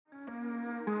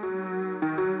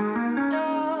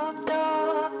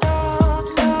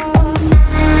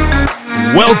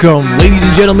Welcome, ladies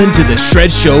and gentlemen, to the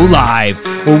Shred Show Live,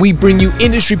 where we bring you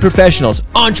industry professionals,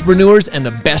 entrepreneurs, and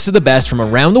the best of the best from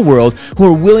around the world who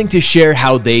are willing to share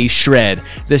how they shred,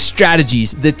 the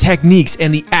strategies, the techniques,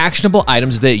 and the actionable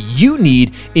items that you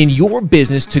need in your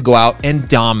business to go out and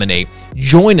dominate.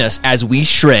 Join us as we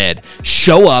shred,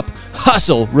 show up,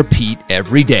 hustle, repeat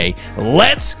every day.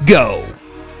 Let's go.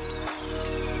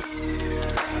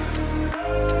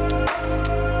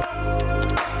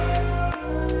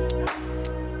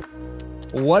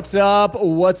 What's up?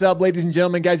 What's up, ladies and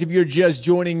gentlemen? Guys, if you're just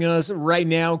joining us right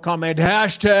now, comment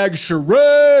hashtag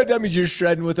shred. That means you're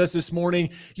shredding with us this morning.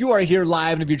 You are here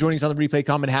live. And if you're joining us on the replay,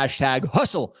 comment hashtag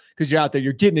hustle because you're out there,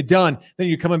 you're getting it done. Then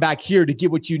you're coming back here to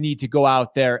get what you need to go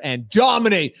out there and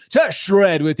dominate, to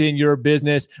shred within your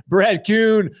business. Brett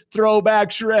Kuhn,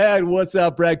 throwback shred. What's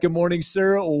up, Brett? Good morning,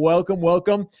 sir. Welcome,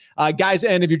 welcome. Guys,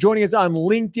 and if you're joining us on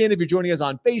LinkedIn, if you're joining us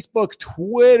on Facebook,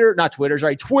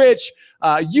 Twitch,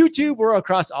 YouTube, we're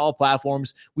across all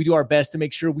platforms. We do our best to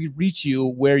make sure we reach you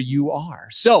where you are.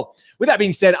 So with that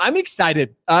being said, I'm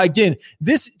excited. Again,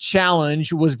 this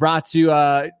challenge was brought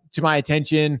to my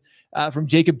attention from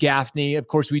Jacob Gaffney. Of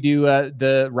course, we do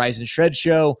the Rise and Shred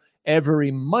show every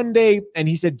Monday. And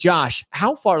he said, Josh,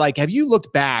 how far, have you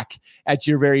looked back at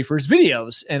your very first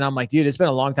videos? And I'm like, dude, it's been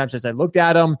a long time since I looked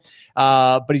at them.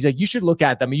 But he's like, you should look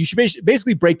at them. You should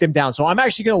basically break them down. So I'm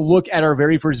actually going to look at our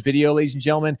very first video, ladies and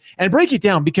gentlemen, and break it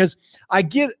down because I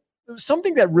get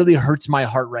something that really hurts my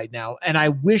heart right now. And I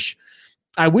wish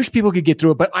people could get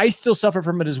through it, but I still suffer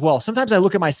from it as well. Sometimes I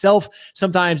look at myself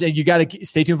and you got to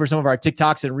stay tuned for some of our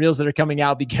TikToks and reels that are coming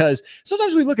out because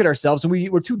sometimes we look at ourselves and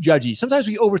we're too judgy. Sometimes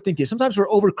we overthink it. Sometimes we're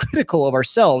overcritical of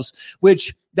ourselves,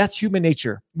 which that's human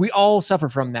nature. We all suffer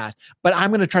from that, but I'm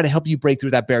going to try to help you break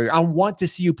through that barrier. I want to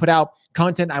see you put out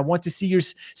content. I want to see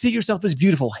yourself as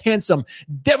beautiful, handsome,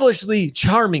 devilishly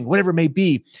charming, whatever it may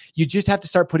be. You just have to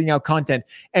start putting out content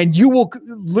and you will,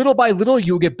 little by little,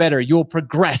 you'll get better. You'll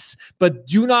progress, but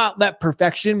do not let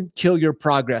perfection kill your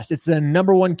progress. It's the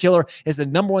number one killer. It's the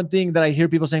number one thing that I hear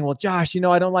people saying, well, Josh,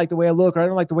 I don't like the way I look, or I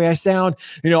don't like the way I sound.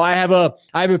 I have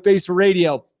a face for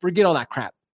radio. Forget all that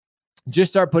crap.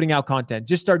 Just start putting out content.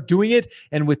 Just start doing it.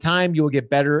 And with time, you will get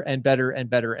better and better and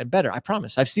better and better. I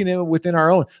promise. I've seen it within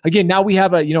our own. Again, now we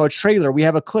have a trailer. We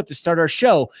have a clip to start our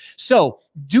show. So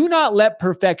do not let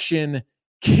perfection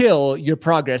kill your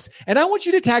progress. And I want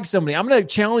you to tag somebody. I'm going to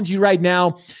challenge you right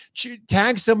now.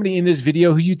 Tag somebody in this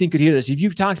video who you think could hear this. If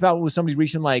you've talked about it with somebody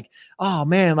recently, oh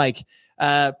man,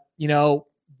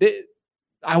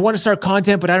 I want to start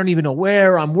content, but I don't even know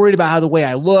where. I'm worried about the way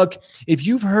I look. If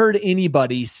you've heard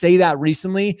anybody say that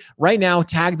recently, right now,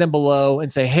 tag them below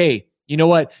and say, hey, you know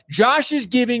what? Josh is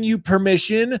giving you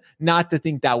permission not to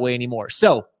think that way anymore.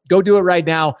 So go do it right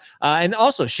now. And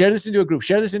also share this into a group.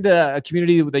 Share this into a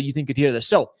community that you think could hear this.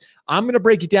 So I'm going to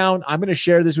break it down. I'm going to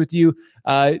share this with you.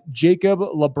 Jacob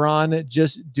LeBron,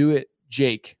 just do it,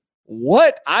 Jake.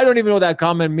 What? I don't even know what that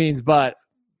comment means, but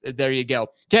there you go.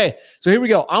 Okay, so here we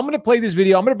go. I'm going to play this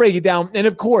video. I'm going to break it down. And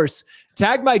of course,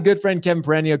 tag my good friend, Kevin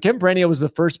Perenio. Kevin Perenio was the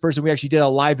first person we actually did a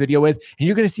live video with. And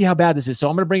you're going to see how bad this is. So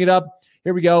I'm going to bring it up.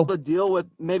 Here we go. To deal with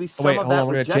maybe some of that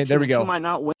rejection. There we go. You might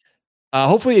not win.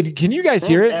 Hopefully, can you guys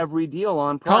hear it? Every deal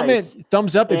on price. Comment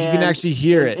thumbs up if you can actually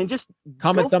hear it. And just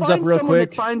comment thumbs up real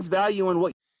quick. That finds value in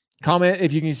what. Comment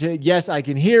if you can say, yes, I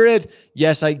can hear it.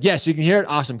 Yes, you can hear it.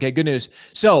 Awesome. Okay, good news.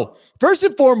 So first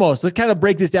and foremost, let's kind of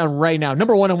break this down right now.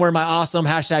 Number one, I'm wearing my awesome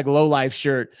hashtag Low Life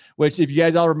shirt, which if you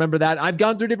guys all remember that, I've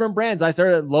gone through different brands. I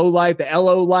started at Low Life, the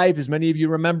LO Life, as many of you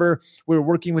remember. We were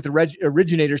working with the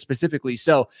originator specifically.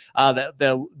 So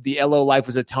the LO Life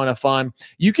was a ton of fun.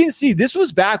 You can see this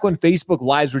was back when Facebook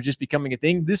Lives were just becoming a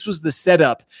thing. This was the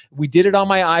setup. We did it on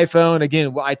my iPhone.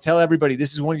 Again, I tell everybody,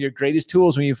 this is one of your greatest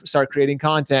tools when you start creating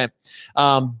content.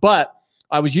 But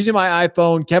I was using my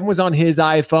iPhone. Kevin was on his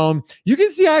iPhone. You can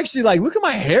see actually, look at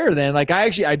my hair then. I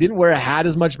didn't wear a hat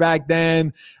as much back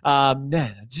then.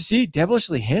 Just see,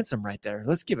 devilishly handsome right there.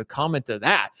 Let's give a comment to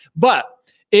that. But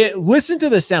listen to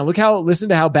the sound. Listen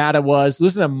to how bad it was.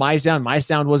 Listen to my sound. My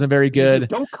sound wasn't very good.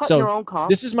 Don't cut your own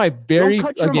costs. This is my Don't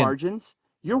cut your margins.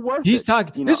 You're worth He's it.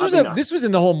 talking. This was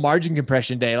in the whole margin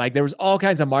compression day. There was all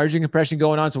kinds of margin compression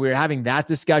going on. So we were having that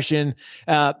discussion.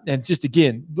 And just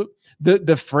again,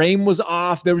 the frame was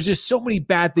off. There was just so many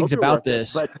bad things about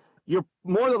this. But you're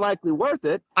more than likely worth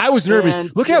it. I was nervous.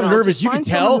 Look how nervous you could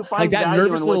tell. That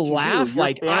nervous little laugh.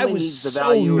 I was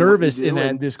so nervous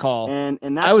in this call.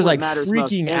 And I was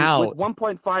freaking out.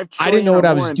 1.5 I didn't know what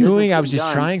I was doing. I was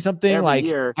just trying something. I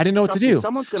didn't know what to do.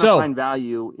 Someone's going to find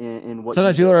value in what.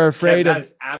 Sometimes people are afraid of.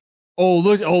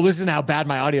 Listen how bad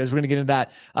my audio is. We're going to get into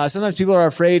that. Sometimes people are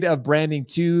afraid of branding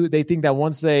too. They think that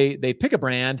once they pick a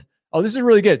brand, Oh, this is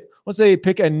really good. Let's say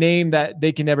pick a name that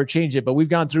they can never change it, but we've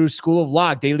gone through School of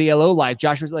Lock, Daily LO Life.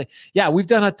 Josh was like, yeah, we've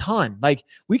done a ton. Like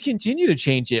we continue to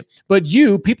change it, but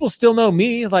people still know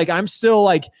me. Like I'm still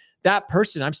like that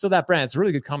person. I'm still that brand. It's a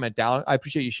really good comment, Dal. I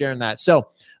appreciate you sharing that. So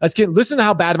listen to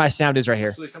how bad my sound is right here.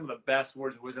 Actually, some of the best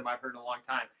words of wisdom I've heard in a long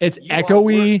time. It's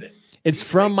echoey. It's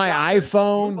from my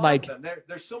iPhone. Like,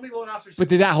 there's so many loan officers. But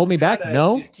did that hold me back?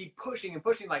 No. Just keep pushing and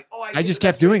pushing. Like, I just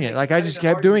kept doing it. Like, I just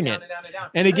kept doing it.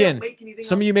 And again,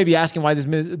 some of you may be asking why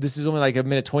this is only like a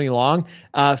minute 20 long.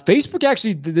 Facebook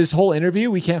actually, this whole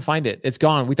interview, we can't find it. It's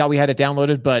gone. We thought we had it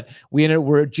downloaded, but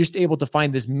we're just able to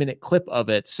find this minute clip of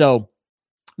it. So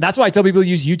that's why I tell people to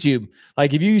use YouTube.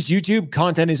 Like if you use YouTube,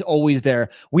 content is always there.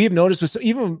 We have noticed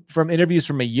even from interviews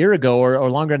from a year ago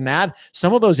or longer than that,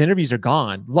 some of those interviews are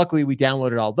gone. Luckily, we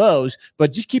downloaded all those,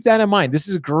 but just keep that in mind. This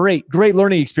is a great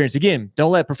learning experience. Again,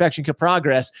 don't let perfection kill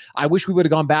progress. I wish we would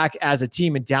have gone back as a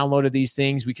team and downloaded these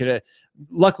things. We could have,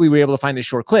 luckily we were able to find this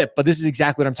short clip, but this is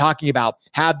exactly what I'm talking about.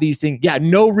 Have these things. Yeah,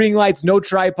 no ring lights, no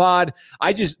tripod.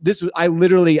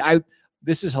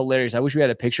 This is hilarious. I wish we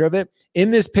had a picture of it. In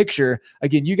this picture,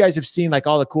 again, you guys have seen like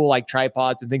all the cool like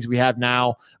tripods and things we have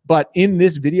now. But in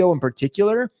this video in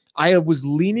particular, I was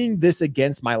leaning this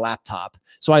against my laptop.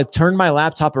 So I turned my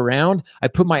laptop around. I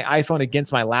put my iPhone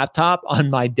against my laptop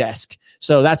on my desk.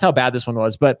 So that's how bad this one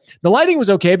was. But the lighting was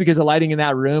okay because the lighting in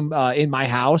that room in my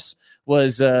house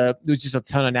was just a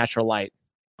ton of natural light.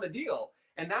 The deal.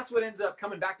 And that's what ends up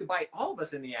coming back to bite all of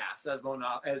us in the ass as loan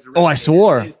as I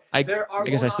swore. I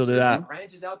guess I still do that.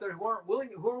 Branches out there who aren't willing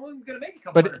to make a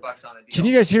couple $100 on a deal. Can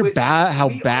you guys hear how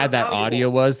bad that audio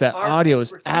was? That audio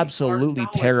is absolutely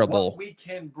terrible.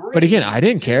 But again, I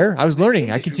didn't care. I was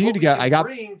learning. I continued to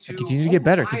get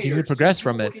better, continue to progress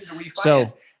from it. So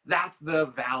that's the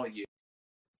value.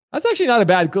 That's actually not a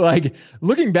bad, like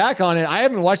looking back on it, I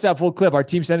haven't watched that full clip. Our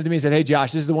team sent it to me and said, hey,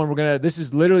 Josh, this is the one this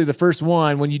is literally the first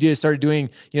one when you started doing,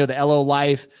 the LO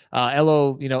life,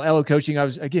 LO coaching.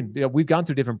 We've gone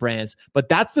through different brands, but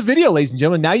that's the video, ladies and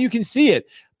gentlemen. Now you can see it.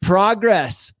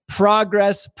 Progress.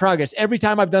 Every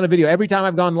time I've done a video, every time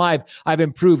I've gone live, I've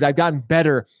improved. I've gotten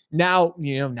better. Now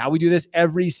we do this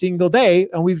every single day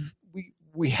and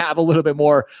we have a little bit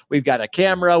more. We've got a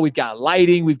camera, we've got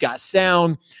lighting, we've got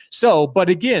sound. So, but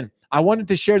again, I wanted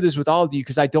to share this with all of you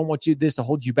because I don't want this to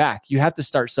hold you back. You have to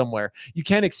start somewhere. You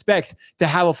can't expect to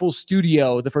have a full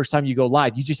studio the first time you go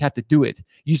live. You just have to do it.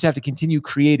 You just have to continue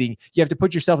creating. You have to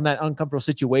put yourself in that uncomfortable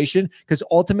situation because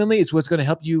ultimately it's what's going to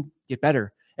help you get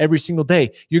better. Every single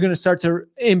day, you're going to start to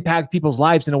impact people's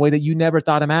lives in a way that you never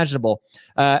thought imaginable.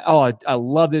 I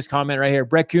love this comment right here.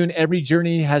 Brett Kuhn, every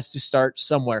journey has to start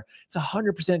somewhere. It's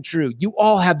 100% true. You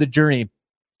all have the journey.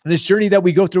 This journey that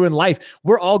we go through in life,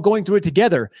 we're all going through it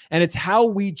together. And it's how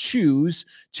we choose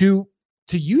to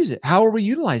use it. How are we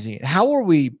utilizing it? How are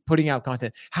we putting out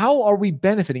content? How are we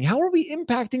benefiting? How are we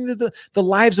impacting the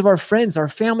lives of our friends, our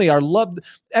family, our loved,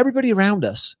 everybody around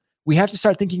us? We have to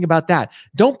start thinking about that.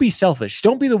 Don't be selfish.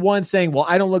 Don't be the one saying, well,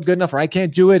 I don't look good enough or I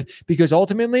can't do it, because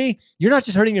ultimately you're not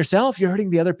just hurting yourself, you're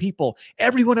hurting the other people.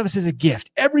 Every one of us is a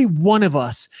gift. Every one of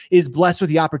us is blessed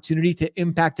with the opportunity to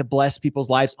impact, to bless people's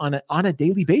lives on a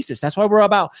daily basis. That's why we're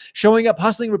about showing up,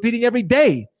 hustling, repeating every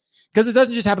day. Because it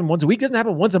doesn't just happen once a week. It doesn't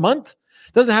happen once a month.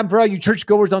 It doesn't happen for all you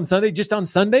churchgoers on Sunday, just on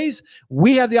Sundays.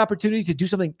 We have the opportunity to do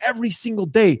something every single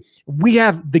day. We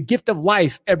have the gift of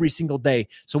life every single day.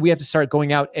 So we have to start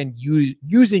going out and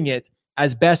using it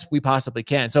as best we possibly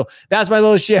can. So that's my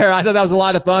little share. I thought that was a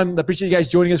lot of fun. I appreciate you guys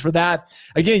joining us for that.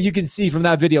 Again, you can see from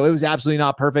that video, it was absolutely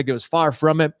not perfect. It was far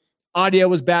from it. Audio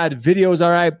was bad. Video was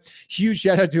all right. Huge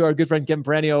shout out to our good friend Kevin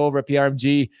Peranio over at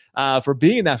PRMG for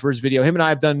being in that first video. Him and I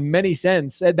have done many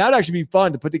since. That would actually be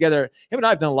fun to put together. Him and I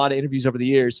have done a lot of interviews over the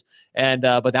years. And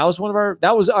but that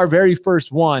was our very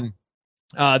first one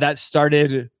that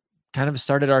started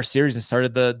our series and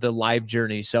started the live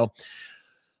journey. So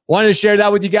wanted to share that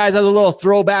with you guys as a little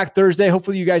throwback Thursday.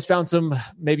 Hopefully you guys found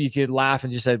maybe you could laugh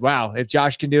and just said, wow, if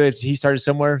Josh can do it, if he started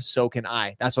somewhere, so can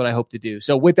I. That's what I hope to do.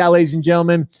 So with that, ladies and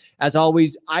gentlemen, as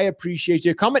always, I appreciate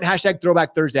you. Comment hashtag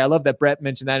Throwback Thursday. I love that Brett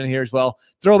mentioned that in here as well.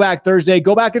 Throwback Thursday.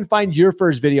 Go back and find your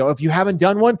first video. If you haven't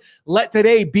done one, let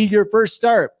today be your first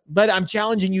start. But I'm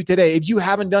challenging you today. If you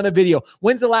haven't done a video,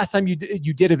 when's the last time you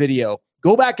did a video?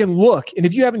 Go back and look. And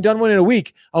if you haven't done one in a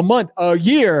week, a month, a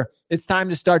year, it's time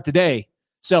to start today.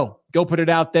 So go put it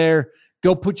out there.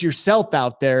 Go put yourself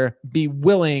out there. Be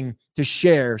willing to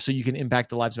share so you can impact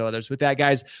the lives of others. With that,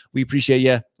 guys, we appreciate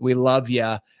you. We love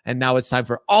you. And now it's time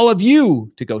for all of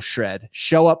you to go shred,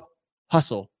 show up,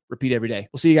 hustle, repeat every day.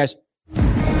 We'll see you guys.